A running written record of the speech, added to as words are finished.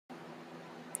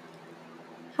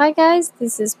Hi guys,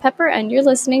 this is Pepper and you're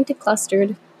listening to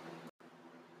Clustered.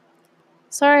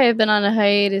 Sorry I've been on a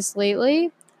hiatus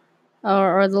lately,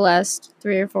 or the last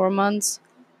 3 or 4 months.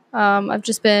 I've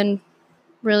just been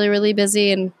really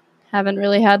busy and haven't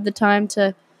really had the time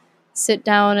to sit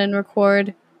down and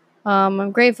record. I'm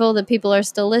grateful that people are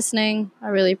still listening. I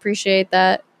really appreciate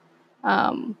that.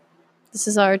 This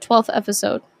is our 12th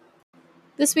episode.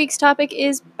 This week's topic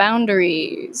is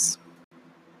boundaries.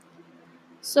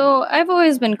 So, I've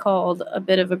always been called a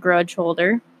bit of a grudge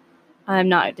holder. I'm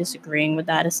not disagreeing with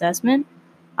that assessment.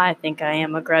 I think I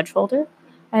am a grudge holder.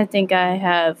 I think I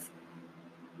have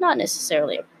not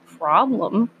necessarily a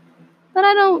problem, but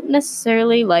I don't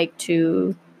necessarily like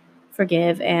to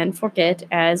forgive and forget,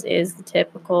 as is the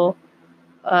typical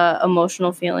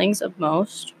emotional feelings of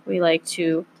most. We like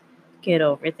to get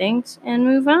over things and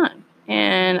move on.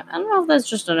 And I don't know if that's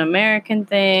just an American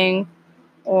thing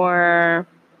or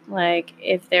like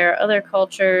if there are other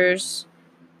cultures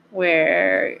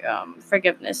where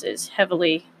forgiveness is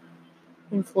heavily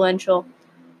influential,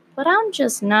 but I'm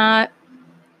just not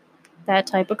that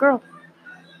type of girl.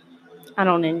 I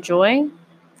don't enjoy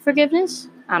forgiveness.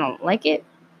 I don't like it.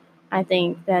 I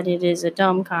think that it is a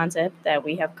dumb concept that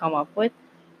we have come up with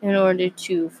in order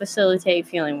to facilitate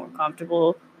feeling more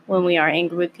comfortable when we are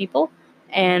angry with people.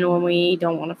 And when we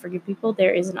don't want to forgive people,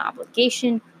 there is an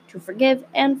obligation to forgive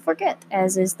and forget,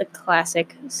 as is the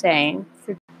classic saying.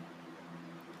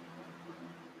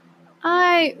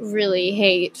 I really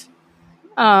hate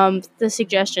the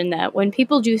suggestion that when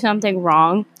people do something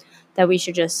wrong, that we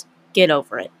should just get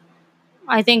over it.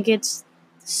 I think it's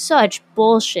such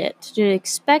bullshit to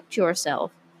expect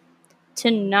yourself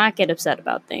to not get upset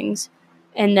about things.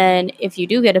 And then if you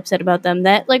do get upset about them,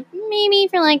 that like maybe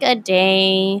for like a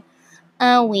day,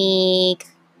 a week,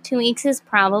 2 weeks is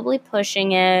probably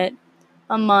pushing it,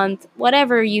 a month,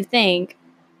 whatever you think,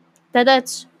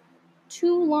 that's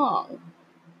too long.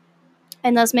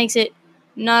 And thus makes it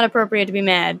not appropriate to be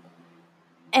mad.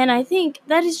 And I think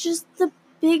that is just the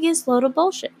biggest load of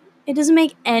bullshit. It doesn't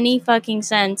make any fucking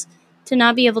sense to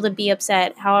not be able to be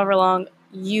upset however long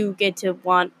you get to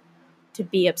want to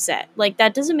be upset. Like,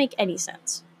 that doesn't make any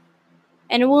sense.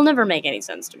 And it will never make any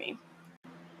sense to me.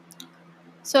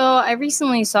 So, I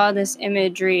recently saw this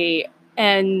imagery,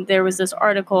 and there was this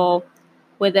article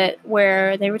with it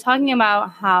where they were talking about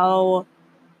how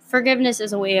forgiveness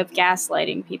is a way of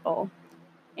gaslighting people.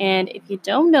 And if you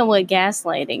don't know what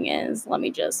gaslighting is, let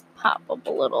me just pop up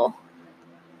a little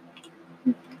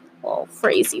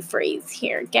phrasey phrase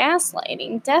here.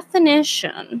 Gaslighting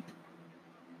definition: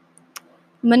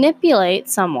 manipulate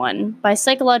someone by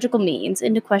psychological means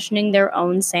into questioning their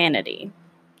own sanity.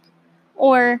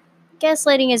 Or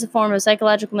gaslighting is a form of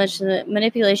psychological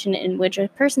manipulation in which a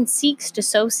person seeks to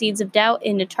sow seeds of doubt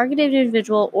in a targeted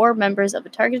individual or members of a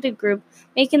targeted group,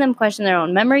 making them question their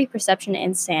own memory, perception,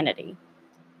 and sanity.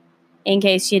 In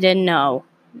case you didn't know,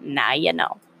 now you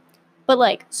know.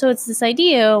 But so it's this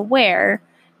idea where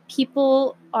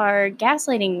people are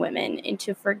gaslighting women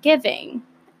into forgiving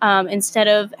instead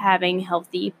of having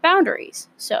healthy boundaries.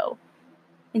 So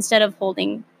instead of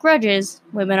holding grudges,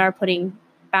 women are putting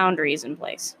boundaries in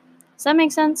place. Does that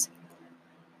make sense?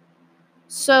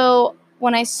 So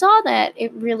when I saw that,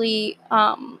 it really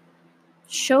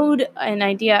showed an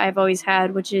idea I've always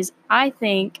had, which is I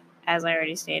think, as I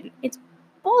already stated, it's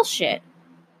bullshit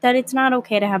that it's not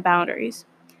okay to have boundaries.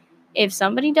 If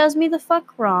somebody does me the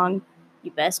fuck wrong, you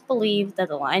best believe that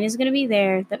the line is going to be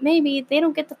there, that maybe they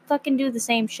don't get to fucking do the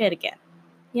same shit again.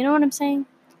 You know what I'm saying?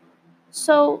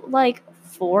 So,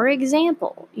 for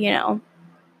example,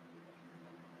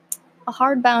 a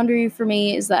hard boundary for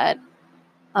me is that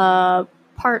a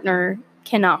partner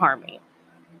cannot harm me.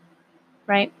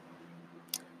 Right?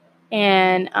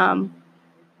 And,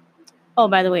 oh,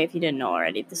 by the way, if you didn't know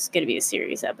already, this is going to be a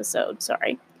serious episode.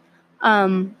 Sorry.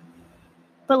 But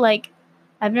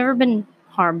I've never been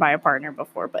harmed by a partner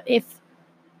before, but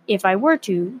if I were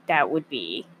to, that would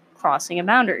be crossing a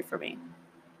boundary for me.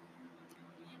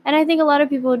 And I think a lot of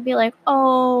people would be like,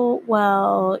 oh,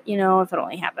 well, if it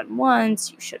only happened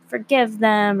once, you should forgive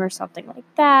them or something like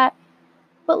that.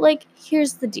 But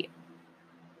here's the deal.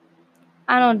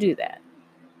 I don't do that.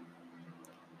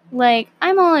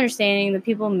 I'm all understanding that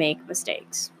people make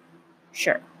mistakes.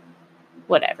 Sure.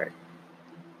 Whatever.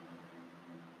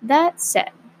 That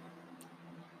said,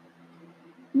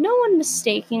 no one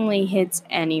mistakenly hits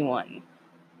anyone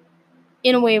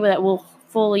in a way that will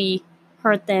fully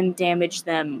hurt them, damage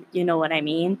them, you know what I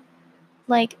mean?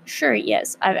 Sure,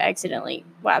 yes, I've accidentally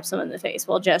whapped someone in the face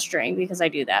while gesturing because I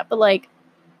do that, but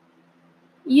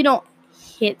you don't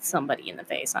hit somebody in the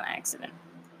face on accident.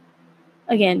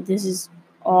 Again, this is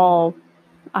all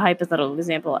a hypothetical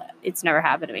example. It's never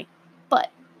happened to me. But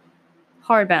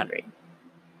hard boundary.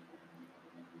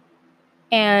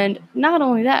 And not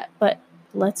only that, but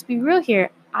let's be real here.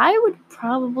 I would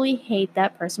probably hate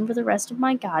that person for the rest of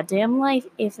my goddamn life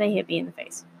if they hit me in the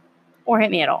face. Or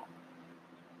hit me at all.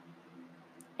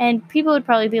 And people would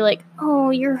probably be like, oh,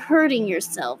 you're hurting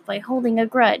yourself by holding a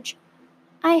grudge.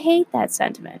 I hate that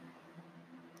sentiment.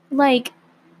 Like,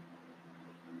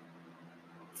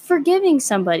 forgiving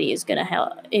somebody is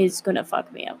gonna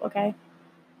fuck me up, okay?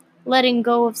 Letting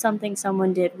go of something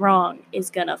someone did wrong is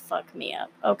gonna fuck me up,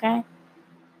 okay?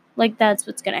 Like, that's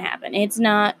what's gonna happen. It's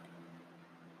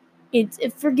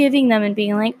forgiving them and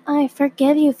being like, I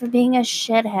forgive you for being a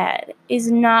shithead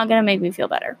is not gonna make me feel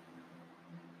better.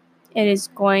 It is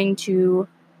going to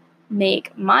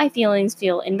make my feelings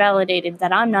feel invalidated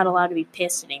that I'm not allowed to be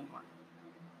pissed anymore.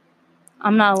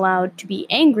 I'm not allowed to be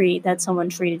angry that someone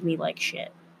treated me like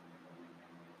shit.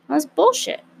 That's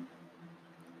bullshit.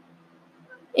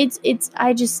 It's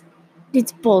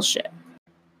bullshit.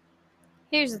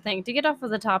 Here's the thing, to get off of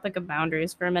the topic of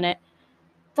boundaries for a minute,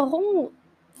 the whole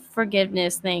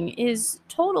forgiveness thing is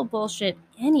total bullshit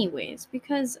anyways,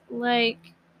 because,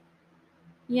 like,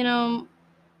 you know,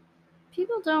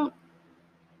 people don't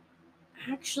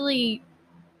actually,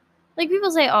 like, people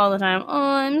say all the time,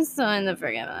 oh, I'm so in the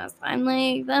forgiveness. I'm,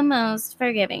 like, the most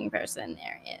forgiving person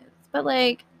there is. But,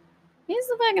 like, here's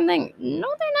the fucking thing. No,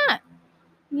 they're not.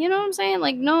 You know what I'm saying?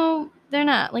 Like, no, they're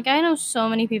not. Like, I know so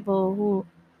many people who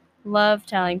love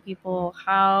telling people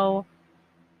how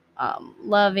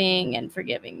loving and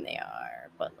forgiving they are.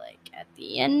 But, like, at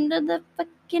the end of the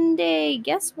fucking day,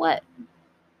 guess what?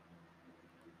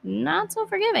 Not so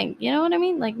forgiving. You know what I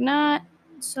mean? Like, not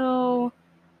so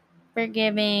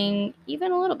forgiving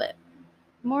even a little bit.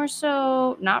 More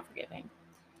so not forgiving.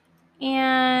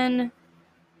 And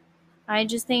I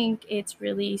just think it's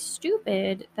really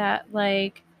stupid that,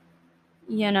 like,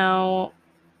 you know,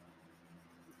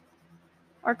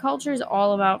 our culture is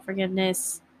all about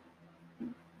forgiveness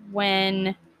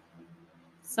when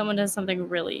someone does something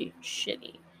really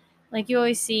shitty. Like, you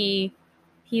always see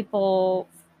people,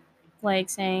 like,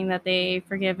 saying that they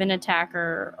forgive an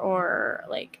attacker, or,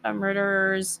 like, a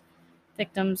murderer's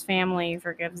victim's family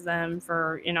forgives them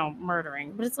for,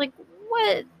 murdering. But it's like,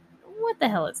 what the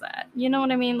hell is that? You know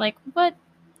what I mean? Like,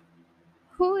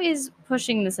 who is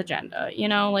pushing this agenda? You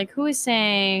know, like, who is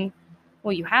saying,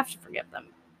 well, you have to forgive them?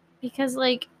 Because,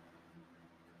 like,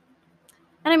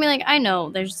 and I mean, like, I know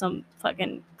there's some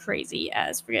fucking crazy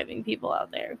ass forgiving people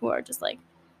out there who are just like,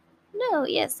 no,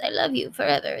 yes, I love you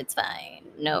forever, it's fine.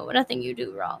 No, nothing you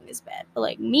do wrong is bad. But,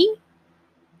 like, me,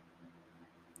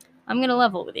 I'm gonna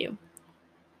level with you.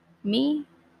 Me,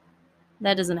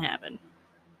 that doesn't happen.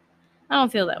 I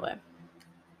don't feel that way.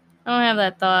 I don't have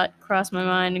that thought cross my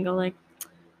mind and go like,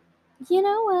 you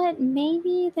know what,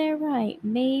 maybe they're right.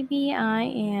 Maybe I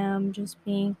am just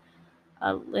being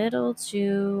a little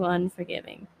too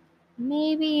unforgiving.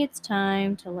 Maybe it's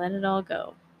time to let it all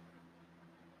go.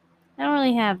 I don't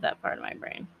really have that part of my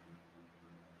brain.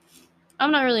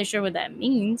 I'm not really sure what that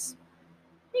means.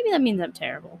 Maybe that means I'm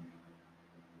terrible.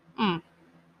 I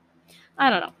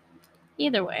don't know.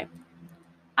 Either way,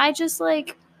 I just,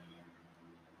 like,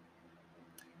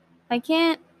 I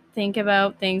can't think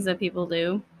about things that people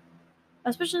do,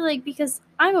 especially, like, because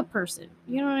I'm a person.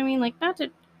 You know what I mean? Like, not to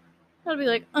be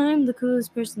like, I'm the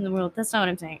coolest person in the world. That's not what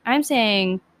I'm saying. I'm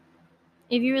saying,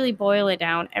 if you really boil it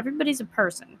down, everybody's a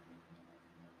person.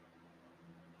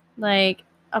 Like,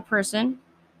 a person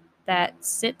that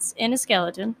sits in a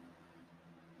skeleton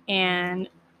and,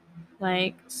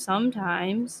 like,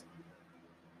 sometimes,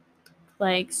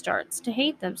 like, starts to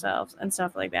hate themselves and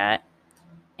stuff like that.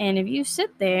 And if you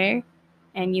sit there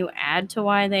and you add to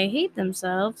why they hate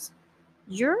themselves,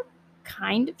 you're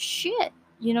kind of shit.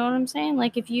 You know what I'm saying?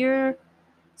 Like, if you're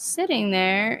sitting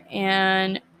there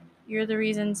and you're the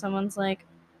reason someone's like,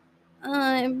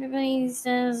 everybody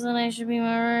says that I should be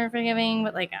more forgiving,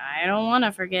 but, like, I don't want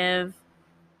to forgive,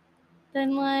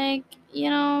 then, like,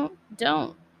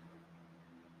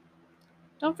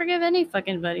 don't forgive any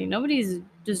fucking buddy. Nobody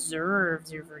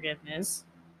deserves your forgiveness.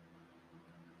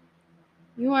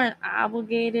 You aren't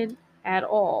obligated at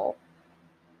all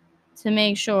to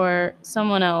make sure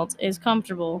someone else is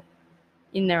comfortable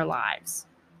in their lives.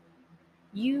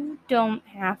 You don't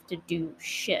have to do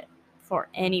shit for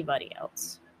anybody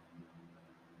else.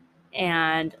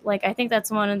 And, like, I think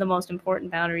that's one of the most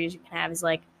important boundaries you can have is,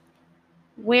 like,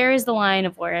 where is the line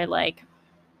of where, like,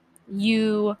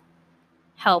 you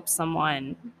help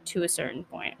someone to a certain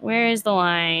point? Where is the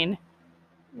line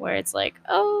where it's like,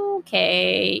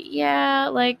 okay, yeah,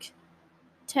 like,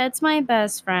 Ted's my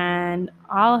best friend.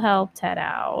 I'll help Ted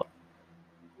out.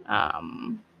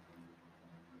 And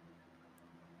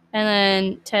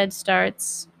then Ted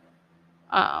starts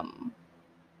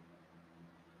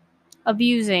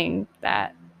abusing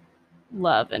that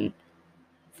love and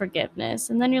forgiveness.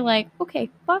 And then you're like, okay,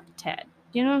 fuck Ted.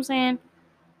 You know what I'm saying?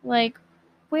 Like,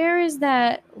 where is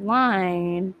that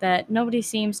line that nobody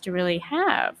seems to really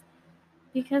have?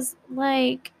 Because,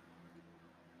 like,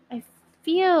 I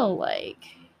feel like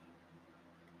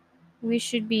we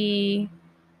should be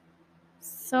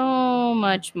so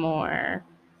much more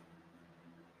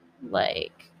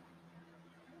like,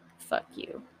 fuck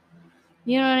you.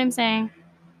 You know what I'm saying?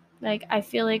 Like, I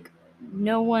feel like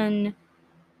no one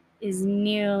is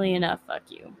nearly enough fuck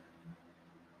you.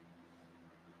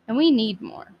 And we need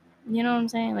more. You know what I'm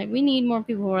saying? Like, we need more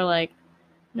people who are like,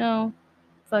 no,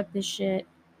 fuck this shit.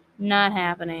 Not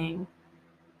happening.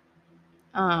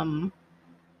 I'm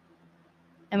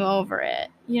over it.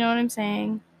 You know what I'm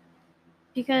saying?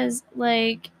 Because,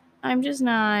 like, I'm just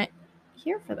not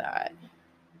here for that.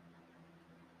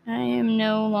 I am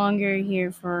no longer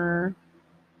here for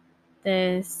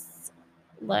this,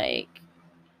 like,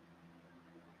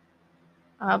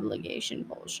 obligation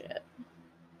bullshit.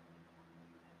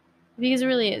 Because it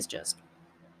really is just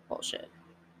bullshit.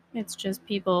 It's just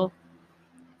people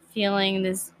feeling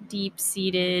this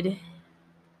deep-seated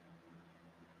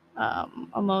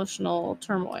emotional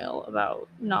turmoil about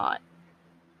not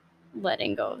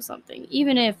letting go of something,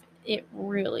 even if it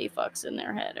really fucks in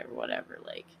their head or whatever.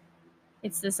 Like,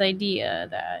 it's this idea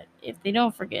that if they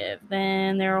don't forgive,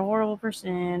 then they're a horrible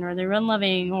person, or they're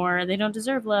unloving, or they don't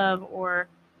deserve love, or,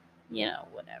 you know,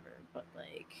 whatever. But,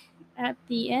 like, at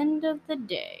the end of the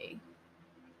day,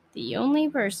 the only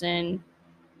person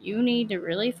you need to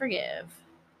really forgive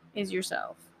is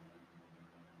yourself.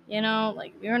 You know,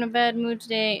 like, if you're in a bad mood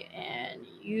today and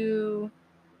you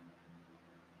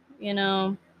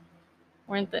know,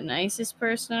 weren't the nicest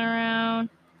person around,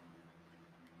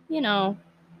 you know,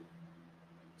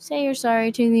 say you're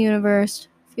sorry to the universe,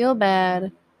 feel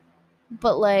bad,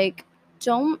 but, like,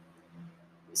 don't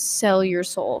sell your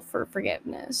soul for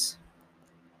forgiveness.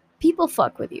 People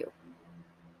fuck with you.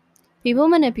 People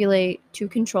manipulate to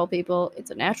control people.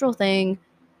 It's a natural thing.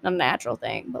 Not a natural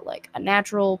thing, but, like, a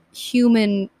natural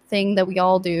human thing that we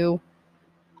all do.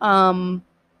 But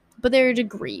there are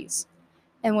degrees.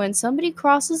 And when somebody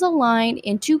crosses a line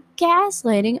into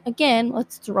gaslighting, again,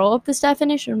 let's throw up this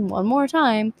definition one more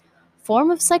time,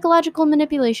 form of psychological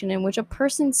manipulation in which a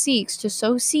person seeks to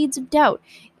sow seeds of doubt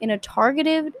in a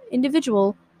targeted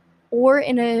individual or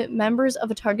in a members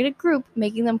of a targeted group,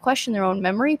 making them question their own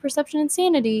memory, perception, and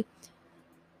sanity,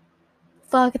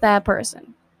 fuck that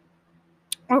person.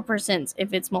 Or persons,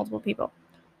 if it's multiple people.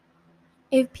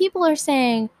 If people are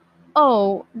saying,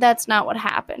 oh, that's not what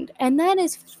happened, and that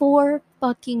is for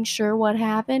fucking sure what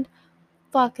happened,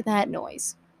 fuck that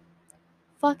noise.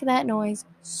 Fuck that noise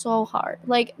so hard.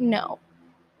 Like, no.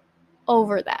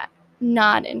 Over that.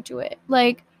 Not into it.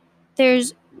 Like,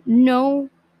 there's no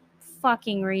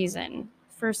fucking reason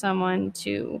for someone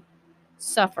to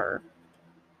suffer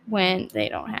when they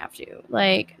don't have to.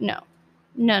 Like, no.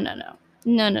 No, no, no.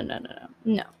 No, no, no, no, no.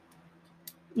 No.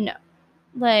 No.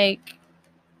 Like,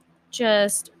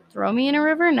 just throw me in a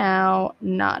river now.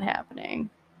 Not happening.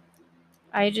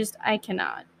 I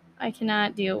cannot. I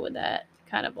cannot deal with that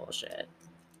kind of bullshit.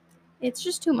 It's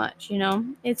just too much, you know?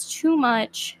 It's too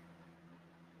much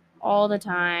all the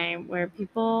time where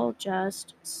people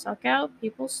just suck out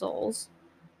people's souls.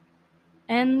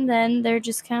 And then they're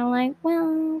just kind of like,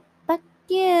 well, fuck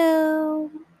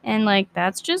you. And, like,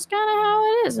 that's just kind of how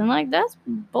it is. And, like, that's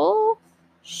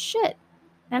bullshit.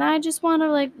 And I just want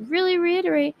to, like, really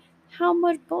reiterate how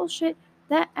much bullshit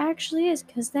that actually is.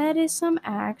 Because that is some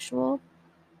actual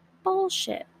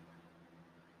bullshit.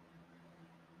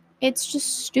 It's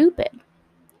just stupid.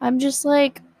 I'm just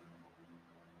like,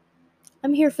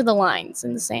 I'm here for the lines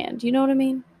in the sand. You know what I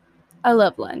mean? I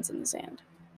love lines in the sand.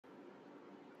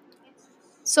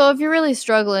 So if you're really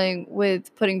struggling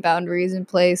with putting boundaries in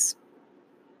place,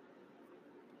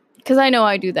 because I know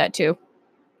I do that too,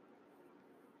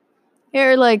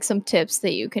 here are, like, some tips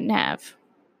that you can have.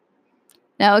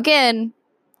 Now, again,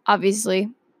 obviously,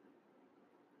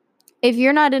 if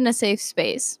you're not in a safe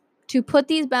space to put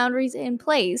these boundaries in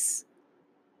place,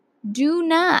 do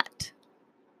not.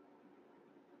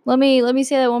 Let me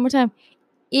say that one more time.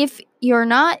 If you're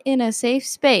not in a safe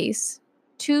space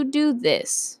to do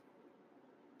this,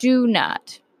 do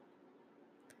not.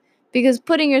 Because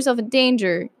putting yourself in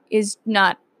danger is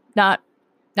not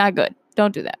good.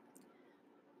 Don't do that.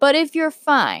 But if you're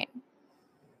fine,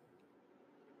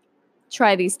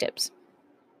 try these tips.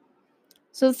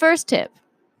 So the first tip,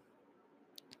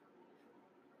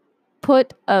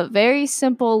 put a very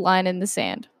simple line in the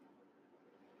sand.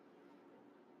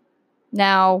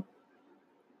 Now,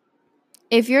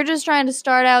 if you're just trying to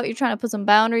start out, you're trying to put some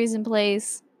boundaries in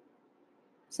place,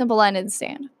 simple line in the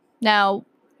sand. Now,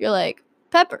 you're like,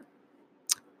 Pepper,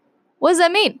 what does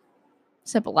that mean?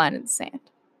 Simple line in the sand.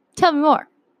 Tell me more.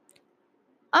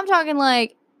 I'm talking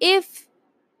like if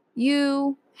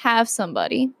you have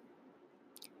somebody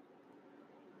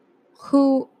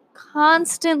who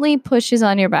constantly pushes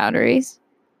on your boundaries,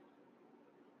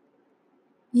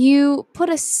 you put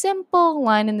a simple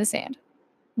line in the sand.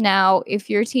 Now, if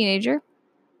you're a teenager,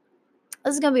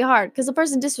 this is going to be hard because the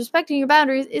person disrespecting your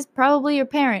boundaries is probably your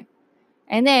parent.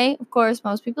 And they, of course,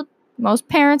 most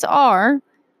parents are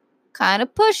kind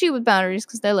of pushy with boundaries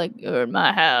because they're like, you're in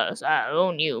my house, I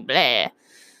own you, blah.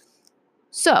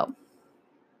 So,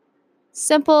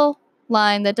 simple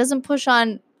line that doesn't push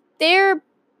on their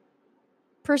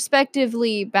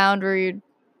perspectively boundary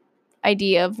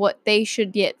idea of what they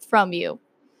should get from you.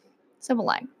 Simple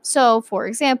line. So, for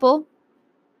example,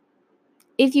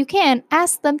 if you can,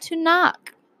 ask them to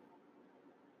knock.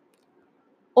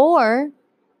 Or,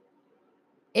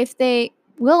 if they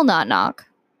will not knock,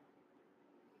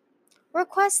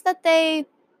 request that they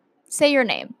say your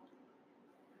name.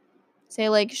 Say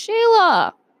like,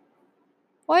 Sheila,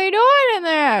 what are you doing in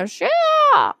there?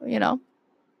 Sheila, you know.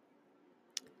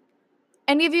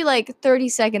 And give you like 30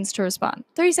 seconds to respond.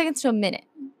 30 seconds to a minute.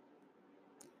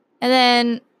 And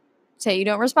then say you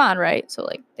don't respond, right? So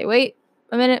like they wait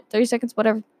a minute, 30 seconds,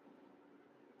 whatever.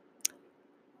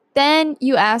 Then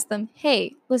you ask them,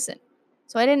 hey, listen,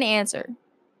 so I didn't answer.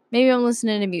 Maybe I'm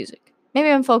listening to music. Maybe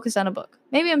I'm focused on a book.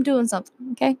 Maybe I'm doing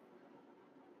something, okay?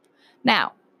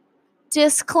 Now,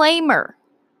 disclaimer.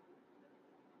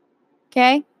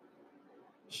 Okay?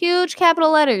 Huge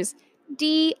capital letters.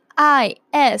 DISCLAIMER.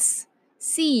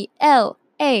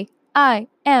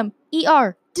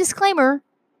 Disclaimer.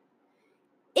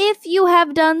 If you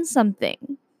have done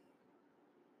something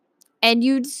and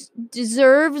you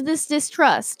deserve this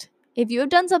distrust, if you have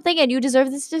done something and you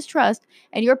deserve this distrust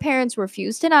and your parents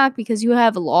refuse to knock because you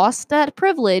have lost that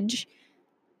privilege,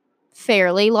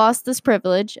 fairly lost this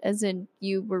privilege, as in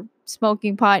you were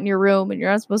smoking pot in your room and you're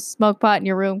not supposed to smoke pot in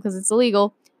your room because it's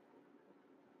illegal,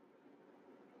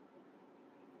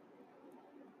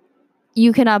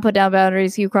 you cannot put down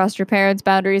boundaries. You crossed your parents'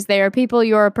 boundaries. They are people.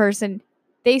 You're a person.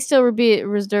 They still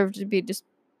deserve to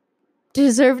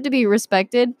be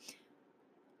respected,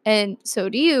 and so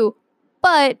do you.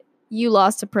 But you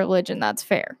lost a privilege, and that's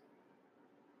fair.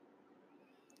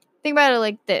 Think about it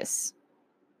like this: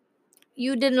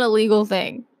 you did an illegal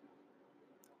thing.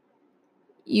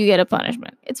 You get a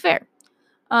punishment. It's fair.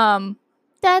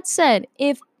 That said,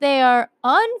 if they are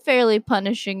unfairly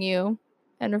punishing you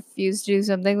and refuse to do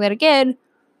something, that again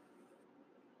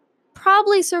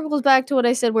probably circles back to what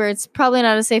I said, where it's probably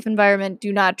not a safe environment.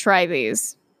 Do not try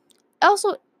these.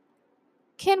 Also,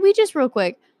 can we just real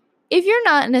quick, if you're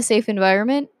not in a safe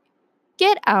environment,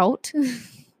 get out.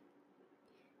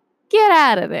 Get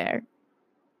out of there.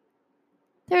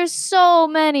 There's so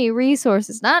many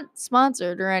resources, not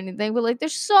sponsored or anything, but like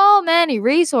there's so many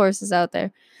resources out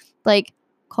there. Like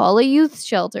call a youth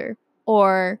shelter,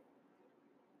 or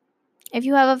if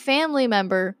you have a family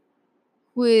member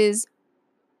who is,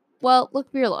 well, look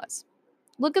up your laws.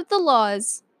 Look up the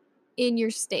laws in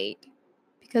your state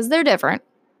because they're different.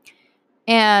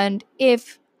 And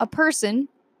if a person,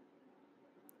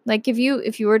 like if you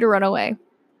were to run away,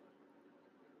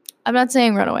 I'm not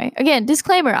saying run away. Again,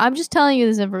 disclaimer, I'm just telling you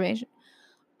this information.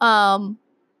 If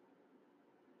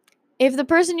the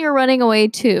person you're running away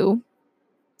to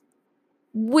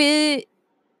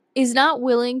is not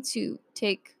willing to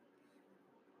take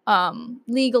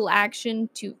legal action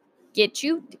to get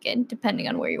you, again, depending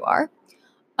on where you are,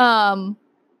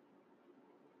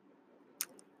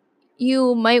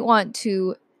 you might want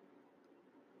to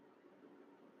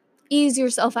ease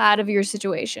yourself out of your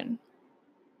situation.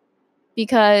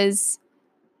 Because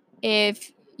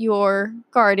if your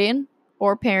guardian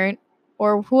or parent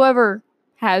or whoever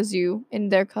has you in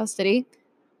their custody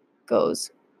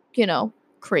goes,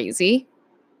 crazy,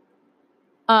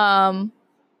 then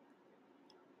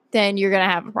you're going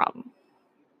to have a problem.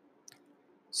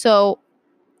 So,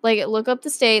 like, look up the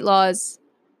state laws,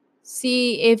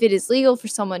 see if it is legal for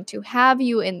someone to have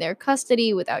you in their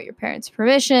custody without your parents'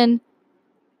 permission,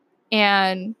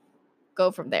 and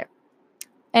go from there.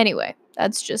 Anyway,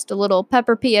 that's just a little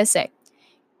Pepper PSA.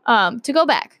 To go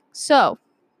back. So,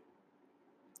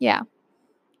 yeah.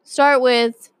 Start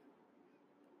with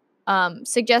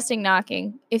suggesting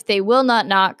knocking. If they will not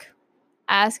knock,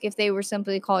 ask if they will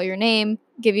simply call your name,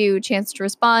 give you a chance to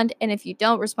respond, and if you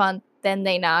don't respond, then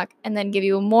they knock, and then give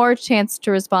you a more chance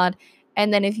to respond.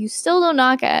 And then if you still don't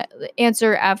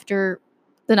answer after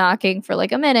the knocking for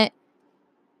like a minute,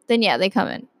 then yeah, they come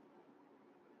in.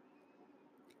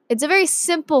 It's a very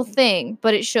simple thing,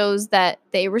 but it shows that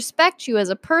they respect you as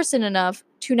a person enough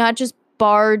to not just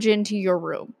barge into your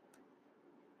room.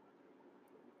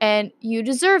 And you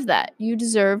deserve that. You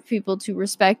deserve people to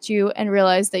respect you and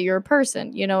realize that you're a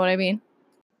person. You know what I mean?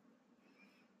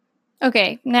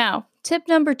 Okay, now, tip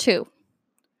number 2.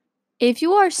 If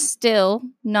you are still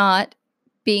not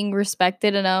being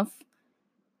respected enough,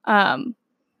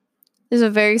 there's a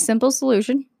very simple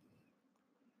solution.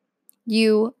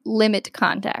 You limit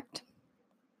contact.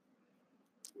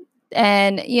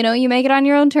 And, you make it on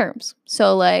your own terms.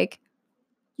 So, like,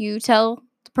 you tell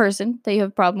the person that you have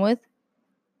a problem with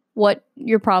what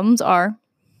your problems are.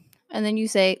 And then you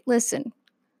say, listen,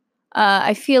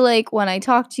 I feel like when I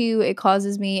talk to you, it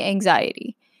causes me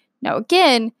anxiety. Now,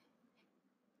 again,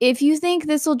 if you think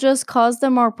this will just cause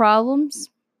them more problems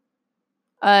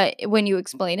when you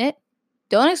explain it,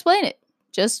 don't explain it.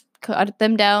 Just cut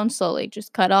them down slowly.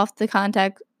 Just cut off the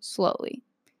contact slowly.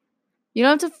 You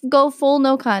don't have to go full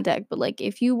no contact, but like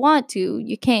if you want to,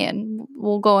 you can.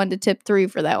 We'll go on to tip 3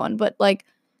 for that one. But like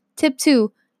tip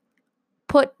 2,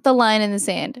 put the line in the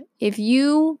sand. If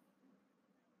you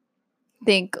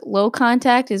think low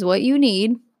contact is what you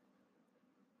need,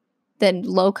 then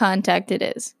low contact it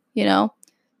is,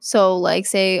 So like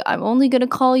say I'm only going to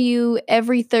call you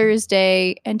every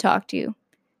Thursday and talk to you.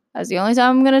 That's the only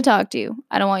time I'm going to talk to you.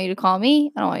 I don't want you to call me.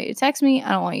 I don't want you to text me.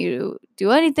 I don't want you to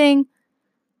do anything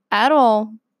at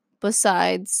all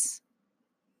besides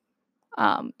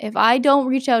if I don't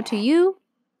reach out to you.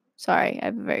 Sorry, I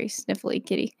have a very sniffly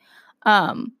kitty.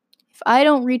 If I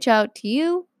don't reach out to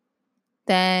you,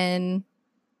 then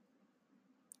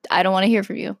I don't want to hear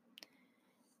from you.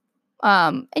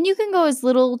 And you can go as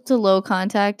little to low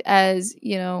contact as,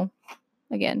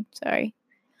 again, sorry.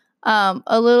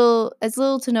 As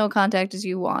little to no contact as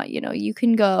you want. You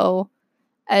can go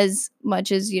as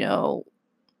much as,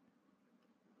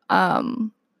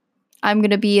 I'm going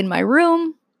to be in my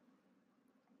room.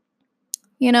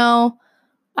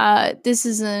 This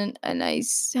isn't a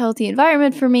nice, healthy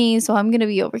environment for me, so I'm going to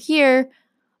be over here.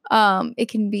 It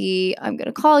can be, I'm going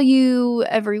to call you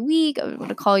every week. I'm going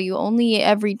to call you only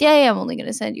every day. I'm only going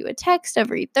to send you a text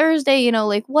every Thursday,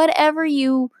 like whatever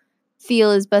you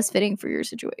feel is best fitting for your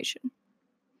situation.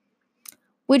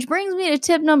 Which brings me to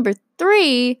tip number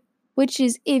 3, which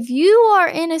is if you are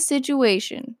in a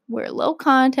situation where low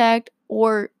contact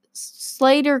or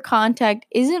slighter contact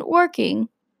isn't working,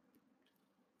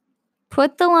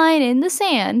 put the line in the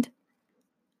sand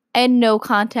and no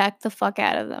contact the fuck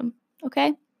out of them.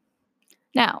 Okay?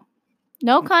 Now,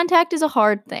 no contact is a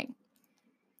hard thing,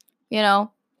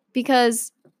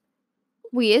 because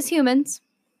we as humans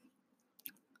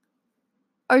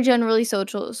are generally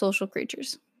social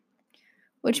creatures,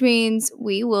 which means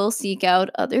we will seek out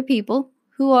other people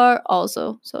who are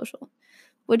also social,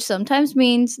 which sometimes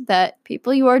means that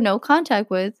people you are no contact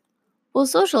with will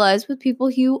socialize with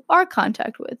people you are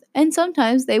contact with, and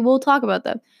sometimes they will talk about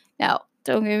them. Now,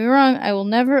 don't get me wrong, I will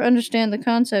never understand the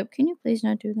concept. Can you please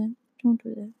not do that? Don't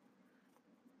do that.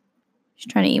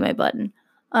 She's trying to eat my button.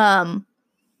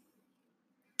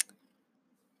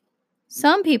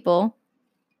 Some people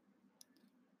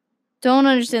don't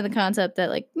understand the concept that,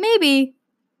 like, maybe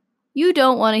you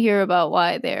don't want to hear about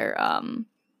why they're,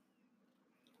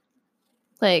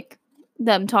 like,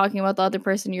 them talking about the other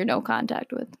person you're no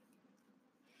contact with.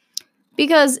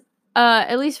 Because,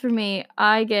 at least for me,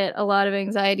 I get a lot of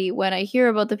anxiety when I hear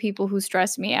about the people who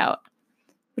stress me out,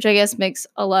 which I guess makes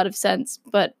a lot of sense,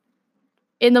 but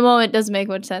in the moment doesn't make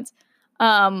much sense.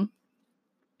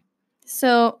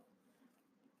 So,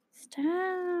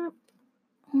 stop.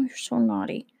 Oh, you're so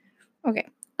naughty. Okay.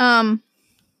 But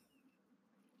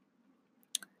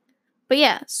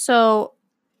yeah, so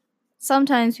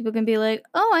sometimes people can be like,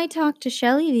 oh, I talked to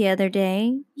Shelly the other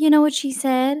day. You know what she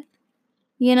said?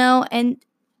 And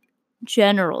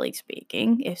generally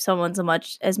speaking, if someone's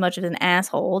as much of an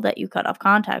asshole that you cut off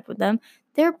contact with them,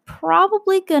 they're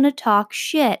probably gonna talk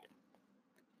shit.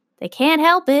 They can't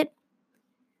help it.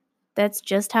 That's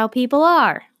just how people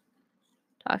are.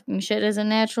 Talking shit is a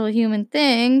natural human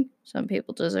thing. Some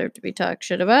people deserve to be talked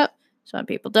shit about. Some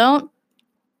people don't.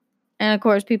 And of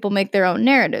course, people make their own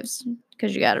narratives.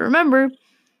 Because you gotta remember,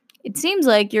 it seems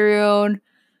like you're your own,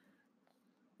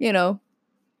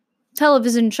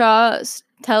 television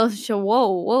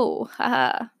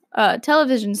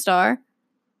star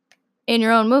in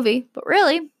your own movie. But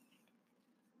really,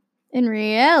 in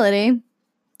reality,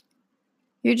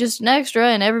 you're just an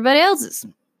extra in everybody else's.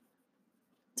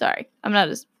 Sorry, I'm not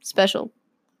as special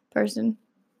person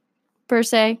per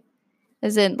se.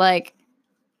 As in, like,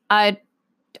 I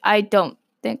don't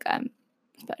think I'm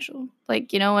special.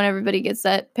 Like, you know, when everybody gets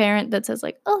that parent that says,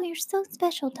 like, oh, you're so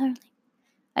special, darling.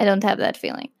 I don't have that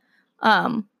feeling.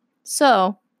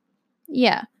 So,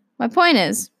 yeah. My point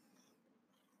is,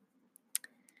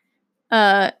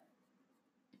 being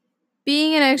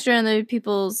an extra in other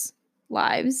people's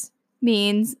lives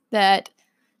means that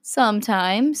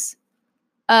sometimes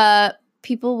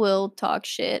people will talk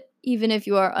shit even if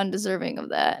you are undeserving of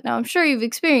that. Now, I'm sure you've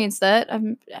experienced that.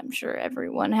 I'm sure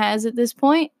everyone has at this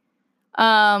point.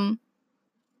 But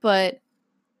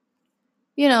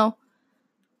you know,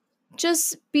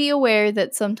 just be aware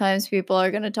that sometimes people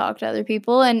are going to talk to other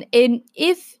people, and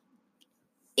if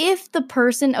the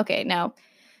person, okay, now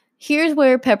here's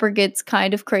where Pepper gets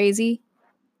kind of crazy.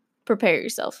 Prepare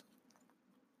yourself.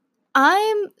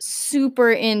 I'm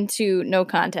super into no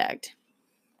contact.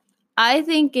 I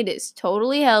think it is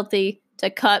totally healthy to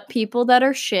cut people that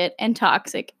are shit and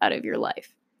toxic out of your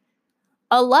life.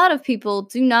 A lot of people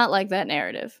do not like that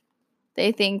narrative.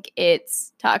 They think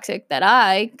it's toxic that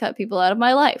I cut people out of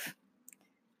my life.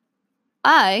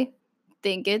 I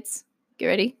think it's, get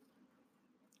ready,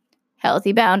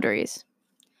 healthy boundaries.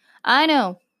 I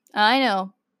know.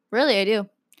 Really, I do.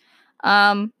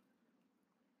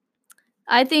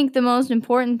 I think the most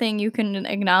important thing you can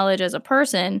acknowledge as a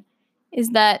person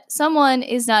is that someone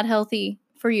is not healthy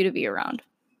for you to be around.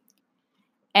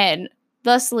 And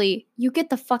thusly, you get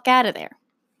the fuck out of there.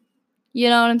 You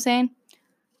know what I'm saying?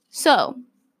 So,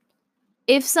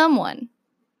 if someone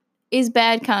is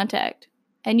bad contact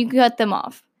and you cut them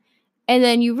off, and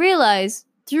then you realize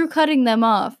through cutting them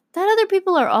off that other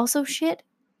people are also shit,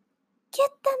 get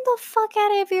them the fuck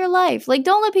out of your life. Like,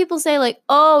 don't let people say, like,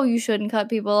 oh, you shouldn't cut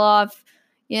people off.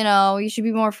 You know, you should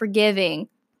be more forgiving.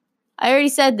 I already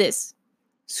said this.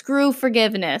 Screw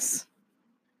forgiveness.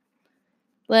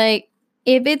 Like,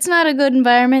 if it's not a good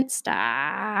environment,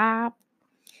 stop.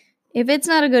 If it's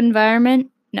not a good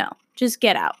environment, no. Just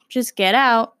get out. Just get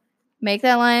out. Make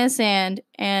that line of sand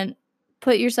and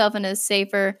put yourself in a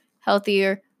safer,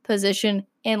 healthier position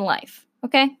in life.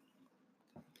 Okay?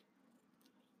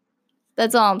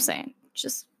 That's all I'm saying.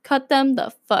 Just cut them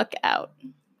the fuck out.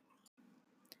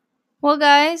 Well,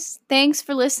 guys, thanks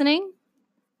for listening.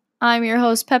 I'm your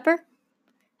host, Pepper.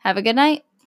 Have a good night.